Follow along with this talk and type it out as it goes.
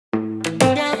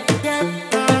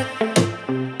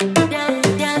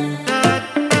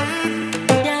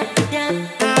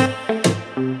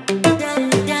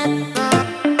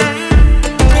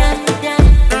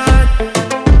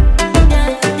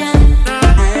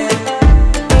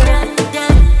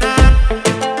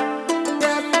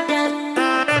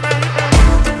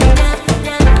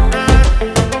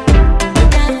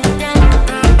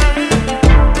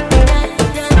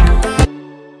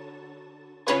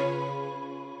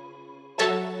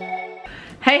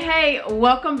Hey,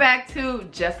 welcome back to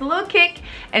Just a Little Kick,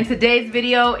 and today's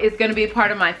video is going to be a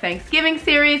part of my Thanksgiving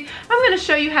series. I'm going to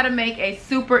show you how to make a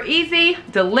super easy,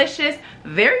 delicious,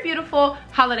 very beautiful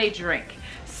holiday drink.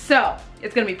 So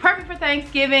it's going to be perfect for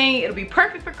Thanksgiving. It'll be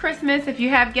perfect for Christmas if you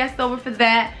have guests over for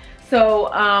that. So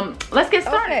let's get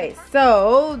started. Okay,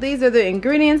 so these are the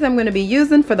ingredients I'm going to be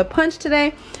using for the punch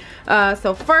today.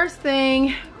 So first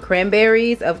thing,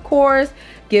 cranberries, of course,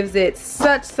 gives it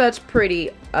such pretty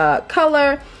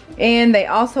color, and they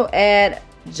also add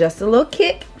just a little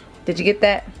kick. Did you get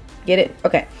that? Get it?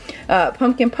 Okay.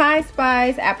 Pumpkin pie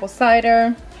spice, apple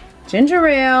cider, ginger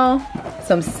ale,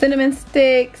 some cinnamon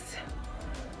sticks,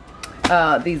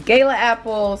 these Gala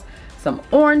apples, some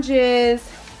oranges,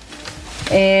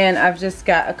 and I've just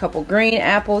got a couple green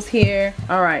apples here.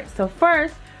 All right, so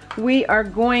first we are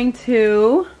going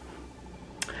to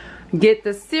get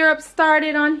the syrup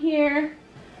started on here.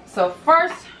 So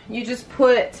first you just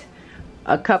put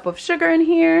a cup of sugar in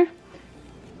here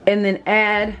and then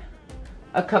add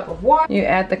a cup of water. You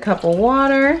add the cup of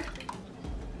water.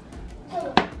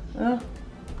 And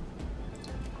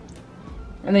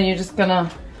then you're just gonna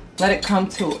let it come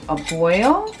to a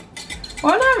boil.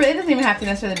 Well, not really, it doesn't even have to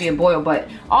necessarily be a boil, but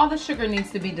all the sugar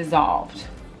needs to be dissolved.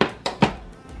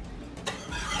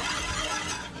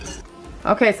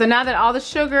 Okay, so now that all the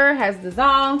sugar has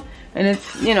dissolved and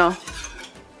it's, you know,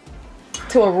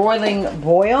 to a roiling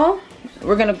boil,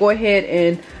 we're gonna go ahead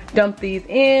and dump these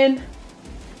in.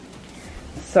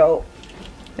 So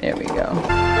there we go.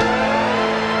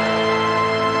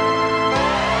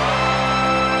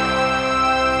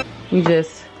 You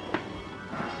just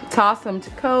toss them to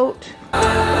coat.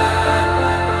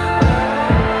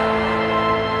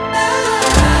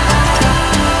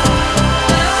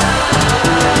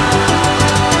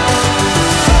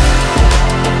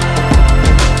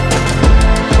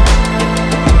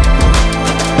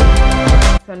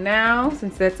 So now,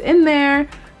 since that's in there,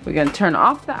 we're gonna turn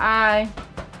off the eye.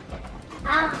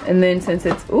 And then since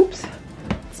it's, oops,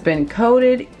 it's been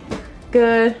coated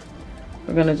good,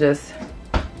 we're gonna just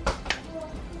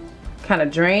kind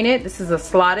of drain it. This is a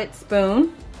slotted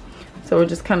spoon. So we're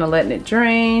just kind of letting it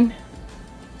drain.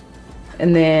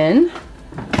 And then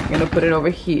I'm gonna put it over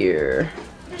here.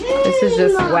 This is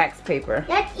just wax paper.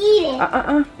 Let's eat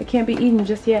it. It can't be eaten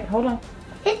just yet. Hold on.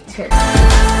 Okay.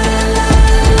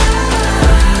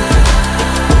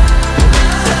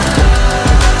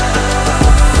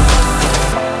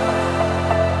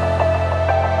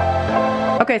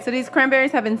 Okay, so these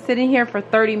cranberries have been sitting here for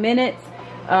 30 minutes.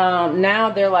 Now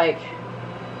they're like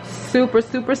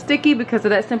super sticky because of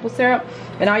that simple syrup.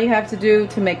 And all you have to do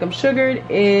to make them sugared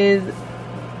is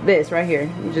this right here.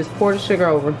 You just pour the sugar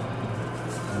over.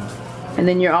 And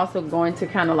then you're also going to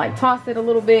kind of like toss it a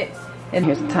little bit. And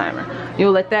here's the timer.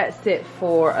 You'll let that sit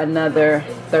for another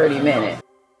 30 minutes.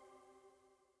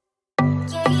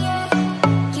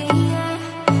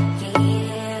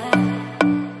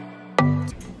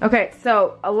 Okay,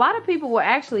 so a lot of people will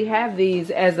actually have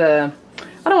these as a,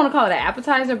 I don't want to call it an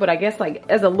appetizer, but I guess like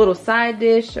as a little side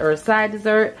dish or a side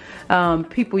dessert.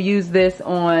 People use this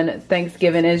on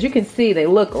Thanksgiving. As you can see, they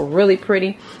look really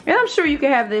pretty. And I'm sure you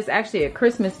can have this actually at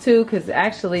Christmas too, because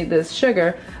actually this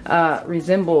sugar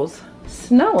resembles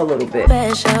snow a little bit.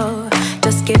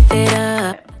 Just give it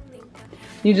up.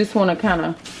 You just want to kind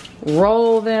of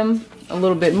roll them a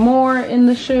little bit more in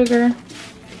the sugar.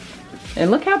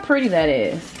 And look how pretty that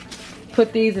is.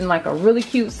 Put these in like a really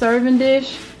cute serving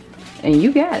dish and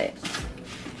you got it.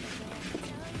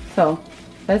 So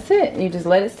that's it. You just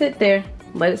let it sit there.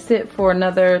 Let it sit for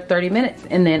another 30 minutes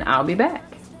and then I'll be back.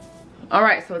 All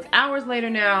right, so it's hours later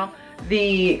now.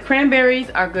 The cranberries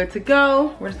are good to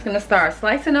go. We're just gonna start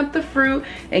slicing up the fruit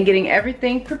and getting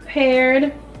everything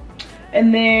prepared.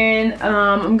 And then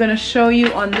I'm gonna show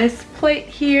you on this plate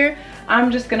here.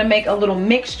 I'm just gonna make a little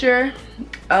mixture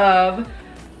of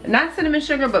not cinnamon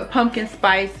sugar but pumpkin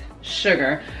spice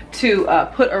sugar to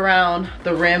put around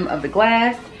the rim of the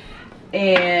glass.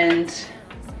 And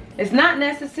it's not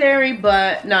necessary,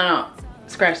 but no,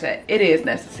 scratch that. It is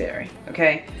necessary,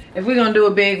 okay? If we're gonna do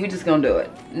it big, we're just gonna do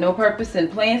it. No purpose in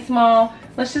playing small.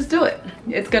 Let's just do it.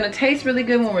 It's gonna taste really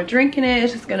good when we're drinking it.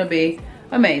 It's just gonna be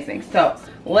amazing. So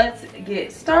let's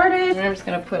get started. I'm just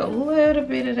gonna put a little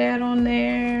bit of that on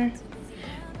there.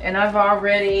 And I've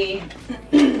already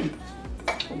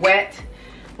wet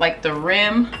like the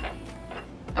rim.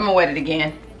 I'm gonna wet it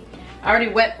again. I already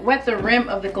wet the rim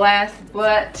of the glass,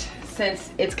 but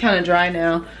since it's kind of dry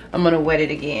now, I'm gonna wet it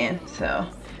again. So,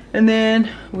 and then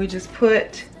we just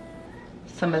put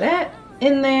some of that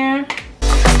in there.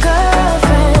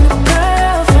 Girlfriend, no,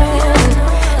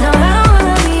 I don't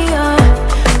wanna be your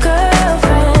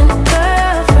girlfriend.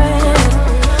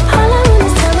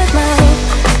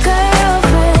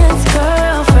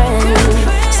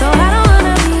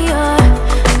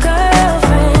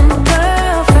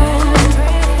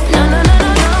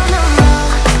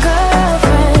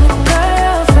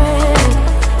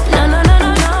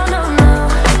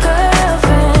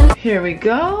 we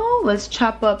go. Let's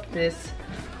chop up this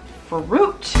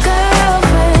fruit.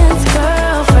 Girlfriends,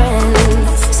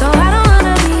 girlfriends. So I don't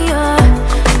wanna be your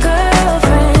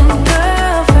girlfriend,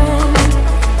 girlfriend.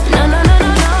 No, no, no,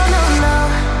 no, no, no, no.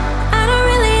 I don't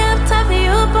really have time for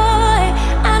you, boy.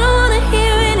 I don't wanna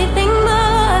hear anything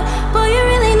more. Boy, you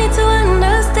really need to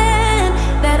understand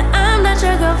that I'm not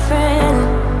your girlfriend.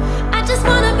 I just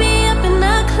wanna be up in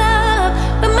the club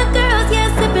with my girls,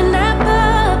 yeah, sipping that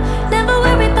pub. Never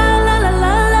worry about la la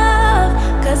la love,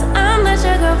 'cause I'm not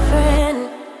your girlfriend.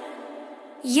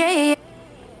 Yeah.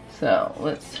 So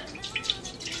let's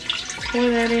pour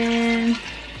that in.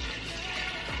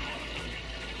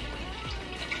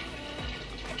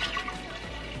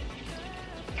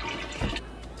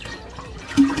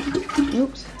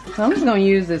 Oops. So I'm just gonna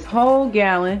use this whole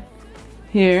gallon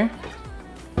here.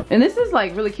 And this is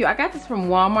like really cute. I got this from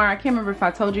Walmart. I can't remember if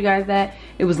I told you guys that.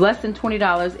 It was less than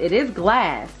 $20. It is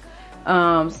glass.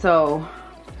 So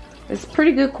it's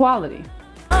pretty good quality.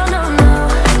 Oh, no, no.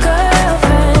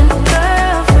 Girlfriend,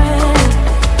 girlfriend.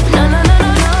 No, no, no,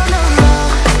 no, no, no, no.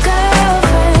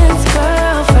 Girlfriends,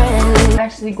 girlfriend. I'm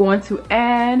actually going to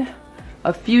add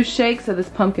a few shakes of this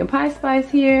pumpkin pie spice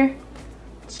here,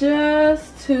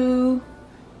 just to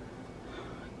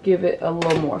give it a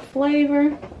little more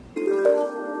flavor.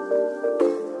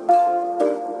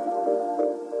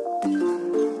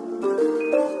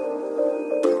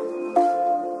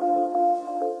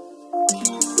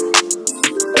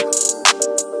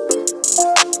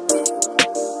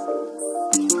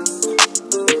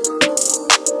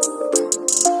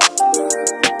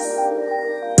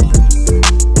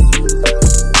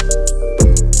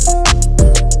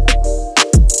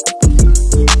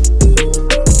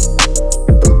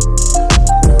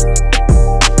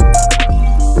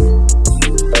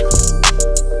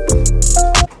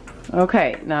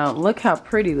 Okay, now look how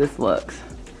pretty this looks.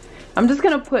 I'm just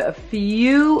gonna put a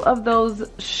few of those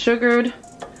sugared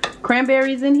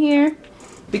cranberries in here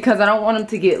because I don't want them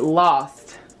to get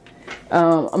lost.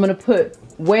 I'm gonna put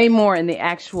way more in the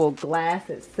actual glass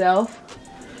itself,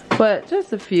 but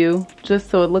just a few, just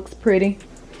so it looks pretty.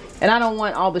 And I don't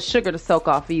want all the sugar to soak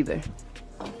off either.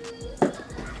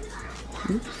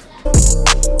 Oops.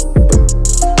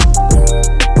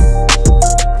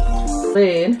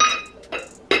 Lid.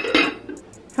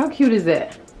 How cute is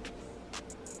that?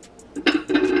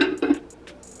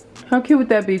 How cute would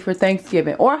that be for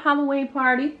Thanksgiving or Halloween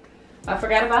party? I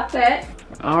forgot about that.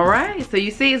 All right, so you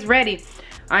see it's ready.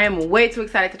 I am way too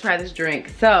excited to try this drink.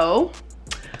 So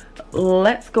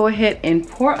let's go ahead and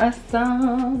pour us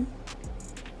some.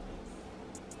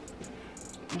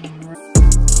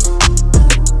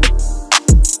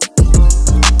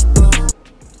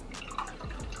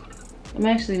 I'm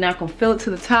actually not gonna fill it to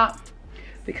the top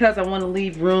because I want to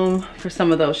leave room for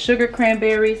some of those sugar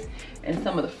cranberries and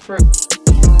some of the fruit.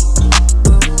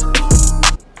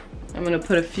 I'm gonna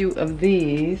put a few of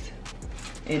these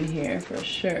in here for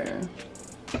sure.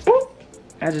 Ooh,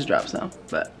 I just dropped some,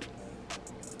 but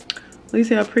look,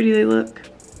 see how pretty they look.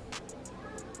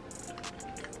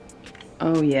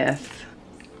 Oh yes.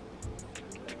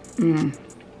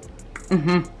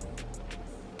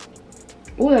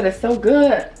 Oh, that is so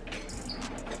good.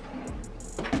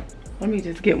 Let me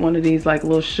just get one of these like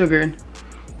little sugared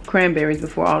cranberries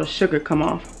before all the sugar come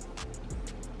off.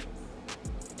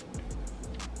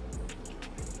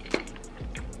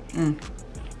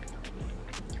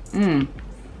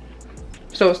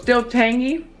 So it's still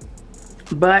tangy,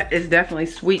 but it's definitely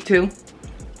sweet too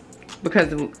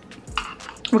because of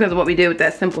what we did with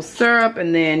that simple syrup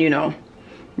and then, you know,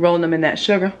 rolling them in that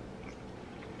sugar.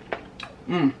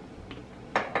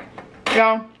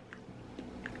 Y'all,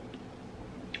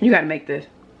 you gotta make this.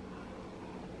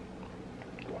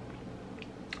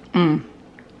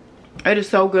 It is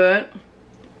so good.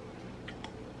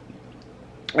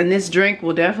 And this drink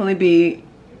will definitely be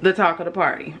the talk of the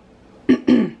party.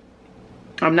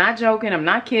 I'm not joking, I'm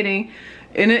not kidding.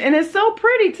 And it's so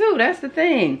pretty too, that's the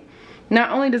thing. Not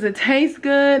only does it taste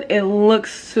good, it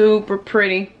looks super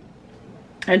pretty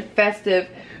and festive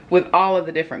with all of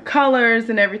the different colors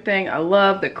and everything. I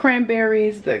love the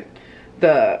cranberries, the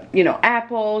you know,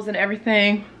 apples and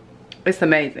everything. It's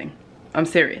amazing. I'm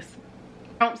serious.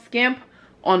 Don't skimp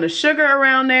on the sugar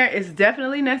around there. It's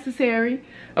definitely necessary,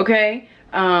 okay?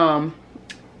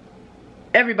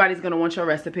 Everybody's gonna want your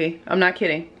recipe. I'm not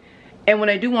kidding. And when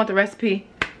I do want the recipe,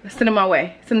 send them my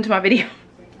way. Send them to my video.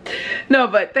 No,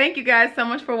 but thank you guys so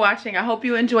much for watching. I hope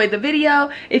you enjoyed the video.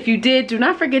 If you did, do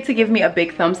not forget to give me a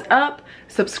big thumbs up.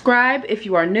 Subscribe if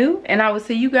you are new. And I will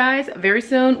see you guys very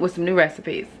soon with some new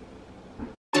recipes.